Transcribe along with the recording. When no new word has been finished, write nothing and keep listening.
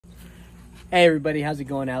Hey everybody, how's it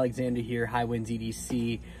going? Alexander here, High Winds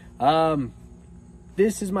EDC.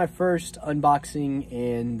 This is my first unboxing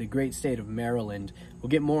in the great state of Maryland. We'll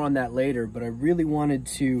get more on that later, but I really wanted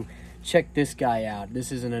to check this guy out.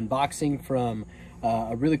 This is an unboxing from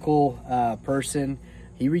a really cool person.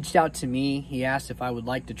 He reached out to me. He asked if I would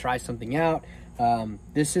like to try something out.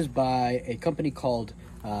 This is by a company called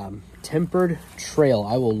Tempered Trail.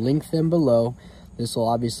 I will link them below. This will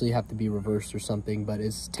obviously have to be reversed or something, but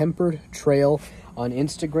it's Tempered Trail on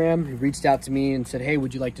Instagram. He reached out to me and said, hey,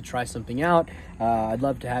 would you like to try something out? I'd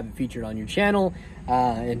love to have it featured on your channel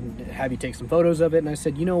and have you take some photos of it. And I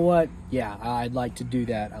said, you know what? Yeah, I'd like to do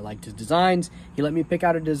that. I liked his designs. He let me pick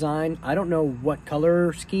out a design. I don't know what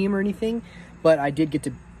color scheme or anything, but I did get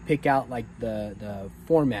to pick out like the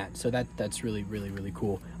format, so that's really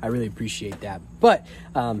cool. I really appreciate that. But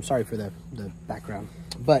sorry for the background,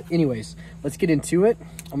 but anyways, let's get into it.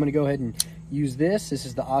 I'm gonna go ahead and use this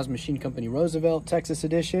is the Oz Machine Company Roosevelt Texas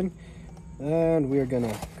edition, and we're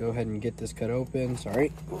gonna go ahead and get this cut open.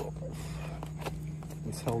 Sorry,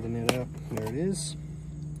 it's holding it up. There it is.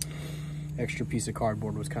 Extra piece of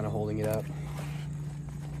cardboard was kind of holding it up.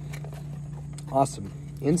 Awesome.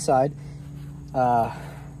 Inside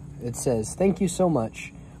it says, thank you so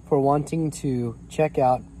much for wanting to check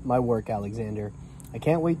out my work, Alexander. I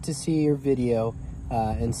can't wait to see your video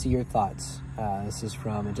and see your thoughts. This is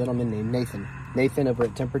from a gentleman named Nathan. Nathan over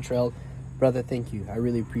at Tempered Trail. Brother, thank you. I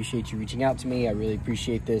really appreciate you reaching out to me. I really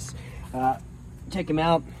appreciate this. Check him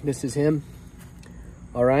out. This is him.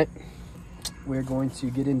 All right. We're going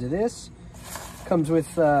to get into this. Comes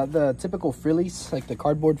with the typical frillies, like the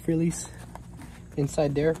cardboard frillies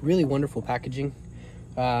inside there. Really wonderful packaging.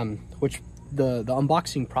 Which the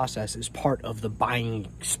unboxing process is part of the buying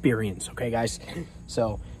experience, okay guys?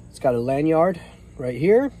 So it's got a lanyard right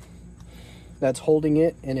here that's holding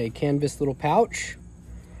it in a canvas little pouch.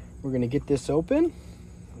 We're gonna get this open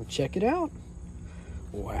and check it out.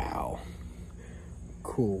 Wow,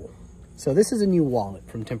 cool. So this is a new wallet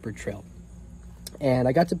from Tempered Trail, and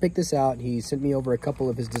I got to pick this out. He sent me over a couple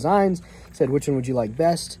of his designs, said which one would you like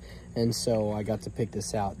best, and so I got to pick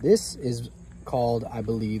this out. This is called, I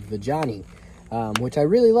believe, the Johnny, which I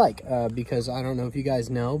really like because I don't know if you guys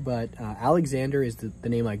know, but Alexander is the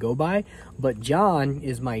name I go by, but John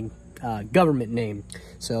is my government name.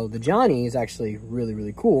 So the Johnny is actually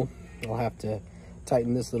really cool. I'll have to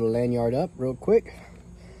tighten this little lanyard up real quick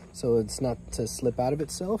so it's not to slip out of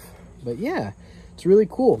itself. But yeah, it's really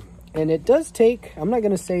cool, and it does take, I'm not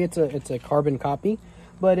going to say it's a carbon copy,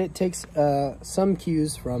 but it takes some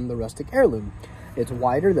cues from the Rustic Heirloom. It's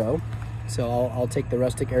wider though, so I'll take the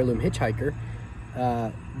Rustic Heirloom Hitchhiker.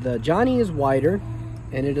 The Johnny is wider,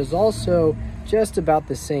 and it is also just about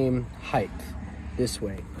the same height this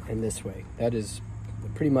way and this way. That is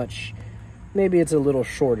pretty much, maybe it's a little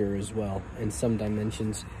shorter as well in some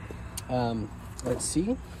dimensions. Let's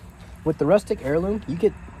see. With the Rustic Heirloom, you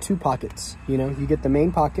get two pockets. You know, you get the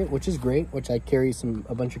main pocket, which is great, which I carry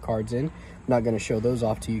a bunch of cards in. I'm not going to show those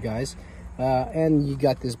off to you guys. And you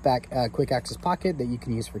got this back quick access pocket that you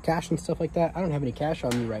can use for cash and stuff like that. I don't have any cash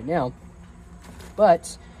on me right now,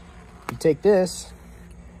 but you take this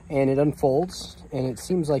and it unfolds, and it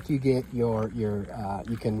seems like you get your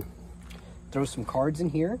you can throw some cards in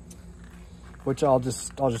here, which I'll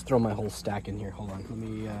just throw my whole stack in here. Hold on, let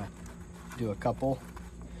me do a couple.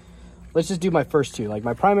 Let's just do my first two, like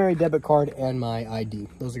my primary debit card and my ID.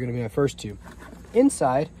 Those are going to be my first two.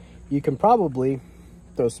 Inside, you can probably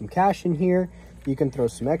throw some cash in here. You can throw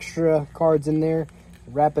some extra cards in there,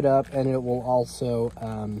 wrap it up, and it will also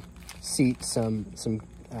seat some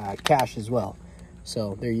cash as well.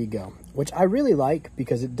 So there you go, which I really like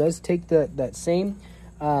because it does take that same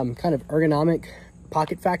kind of ergonomic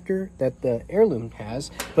pocket factor that the Heirloom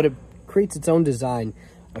has, but it creates its own design.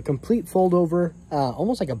 A complete fold over,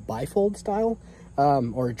 almost like a bifold style,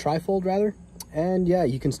 or a trifold rather. And yeah,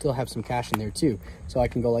 you can still have some cash in there too. So I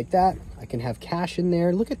can go like that. I can have cash in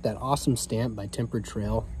there. Look at that awesome stamp by Tempered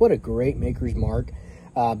Trail. What a great maker's mark.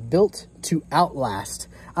 Built to outlast.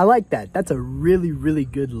 I like that. That's a really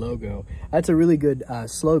good logo. That's a really good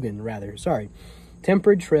slogan rather. Sorry.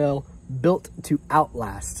 Tempered Trail, built to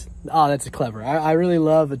outlast. Oh, that's clever. I really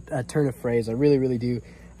love a turn of phrase. I really do.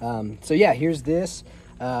 So yeah, here's this.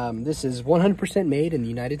 This is 100% made in the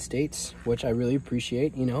United States, which I really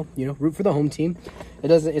appreciate. You know, root for the home team.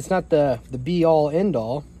 It's not the be all end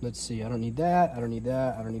all. Let's see. I don't need that. I don't need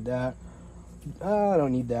that. I don't need that. I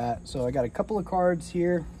don't need that. So I got a couple of cards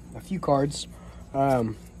here, a few cards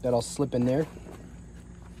that I'll slip in there,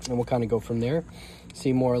 and we'll kind of go from there.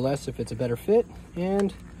 See more or less if it's a better fit,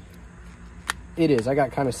 and it is. I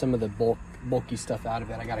got kind of some of the bulky stuff out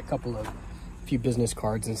of it. I got a couple of few business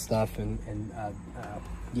cards and stuff, and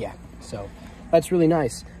yeah, so that's really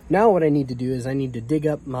nice. Now what I need to do is I need to dig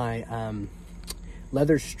up my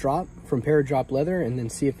leather strop from Paradrop Leather and then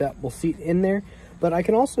see if that will seat in there. But I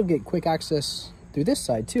can also get quick access through this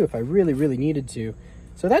side too if I really needed to.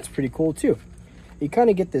 So that's pretty cool too. You kind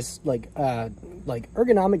of get this like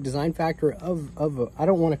ergonomic design factor of I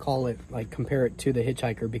don't want to call it like compare it to the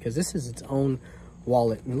Hitchhiker, because this is its own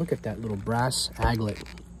wallet. And look at that little brass aglet.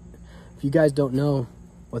 If you guys don't know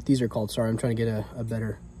what these are called, sorry, I'm trying to get a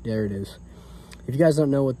better, there it is. If you guys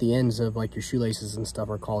don't know what the ends of like your shoelaces and stuff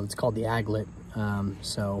are called, it's called the aglet.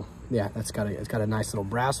 So yeah, it's got a nice little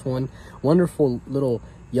brass one. Wonderful little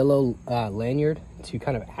yellow lanyard to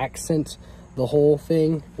kind of accent the whole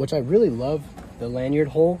thing, which I really love the lanyard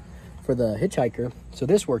hole for the Hitchhiker. So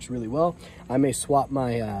this works really well. I may swap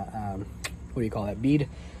my what do you call that, bead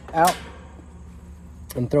out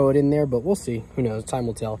and throw it in there, but we'll see. Who knows? Time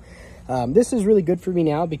will tell. This is really good for me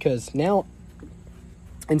now, because now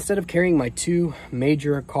instead of carrying my two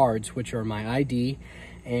major cards, which are my ID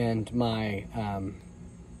and my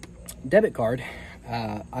debit card,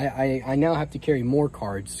 I now have to carry more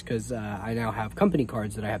cards, because I now have company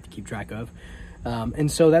cards that I have to keep track of.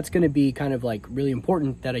 And so that's going to be kind of like really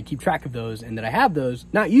important that I keep track of those, and that I have those,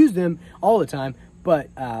 not use them all the time,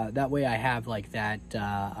 but that way I have like that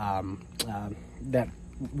that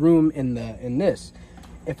room in this.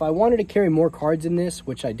 If I wanted to carry more cards in this,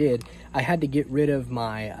 which I did, I had to get rid of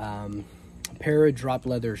my Paradrop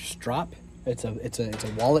Leather strap. It's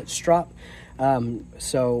a wallet strap.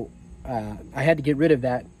 So I had to get rid of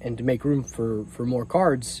that, and to make room for more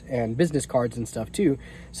cards and business cards and stuff too.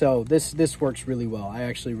 So this works really well. I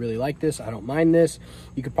actually really like this. I don't mind this.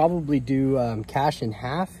 You could probably do cash in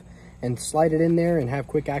half and slide it in there and have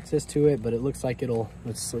quick access to it, but it looks like it'll,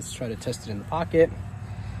 let's try to test it in the pocket.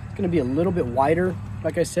 It's going to be a little bit wider,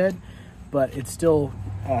 like I said, but it's still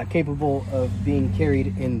capable of being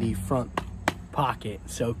carried in the front pocket.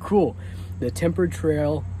 So cool. The Tempered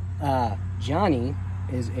Trail Johnny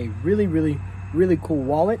is a really cool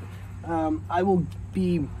wallet. I will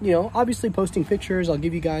be, obviously posting pictures. I'll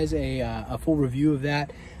give you guys a full review of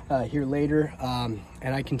that here later,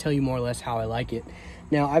 and I can tell you more or less how I like it.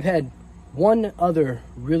 Now, I've had one other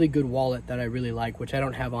really good wallet that I really like, which I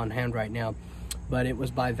don't have on hand right now, but it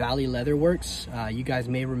was by Valley Leatherworks. You guys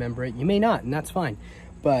may remember it, you may not, and that's fine.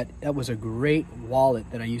 But that was a great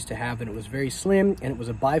wallet that I used to have, and it was very slim, and it was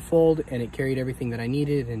a bifold, and it carried everything that I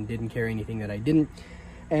needed and didn't carry anything that I didn't.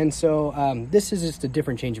 And so this is just a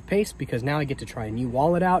different change of pace, because now I get to try a new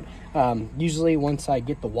wallet out. Usually once I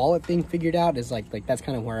get the wallet thing figured out, is like that's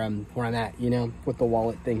kind of where I'm at, with the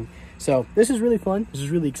wallet thing. So this is really fun. This is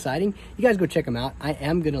really exciting. You guys go check them out. I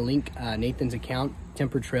am going to link Nathan's account,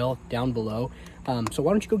 Tempered Trail, down below. So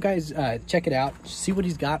why don't you go guys check it out, see what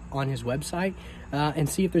he's got on his website, and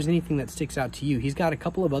see if there's anything that sticks out to you. He's got a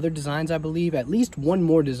couple of other designs, I believe, at least one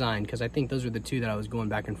more design, because I think those are the two that I was going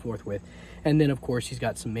back and forth with. And then of course he's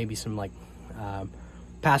got maybe some like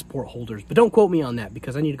passport holders, but don't quote me on that,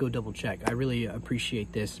 because I need to go double check. I really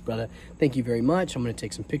appreciate this, brother. Thank you very much. I'm going to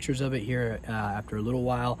take some pictures of it here after a little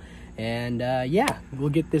while, and yeah, we'll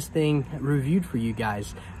get this thing reviewed for you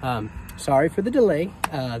guys. Sorry for the delay.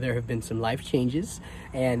 There have been some life changes,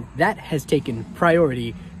 and that has taken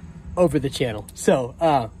priority over the channel.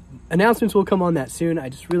 So announcements will come on that soon. I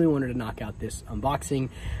just really wanted to knock out this unboxing,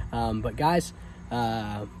 but guys,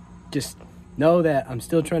 just know that I'm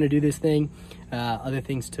still trying to do this thing. Other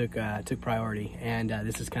things took priority, and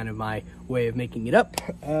this is kind of my way of making it up,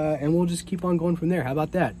 and we'll just keep on going from there. How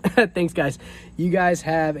about that? Thanks guys. You guys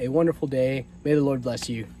have a wonderful day. May the Lord bless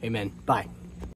you. Amen. Bye.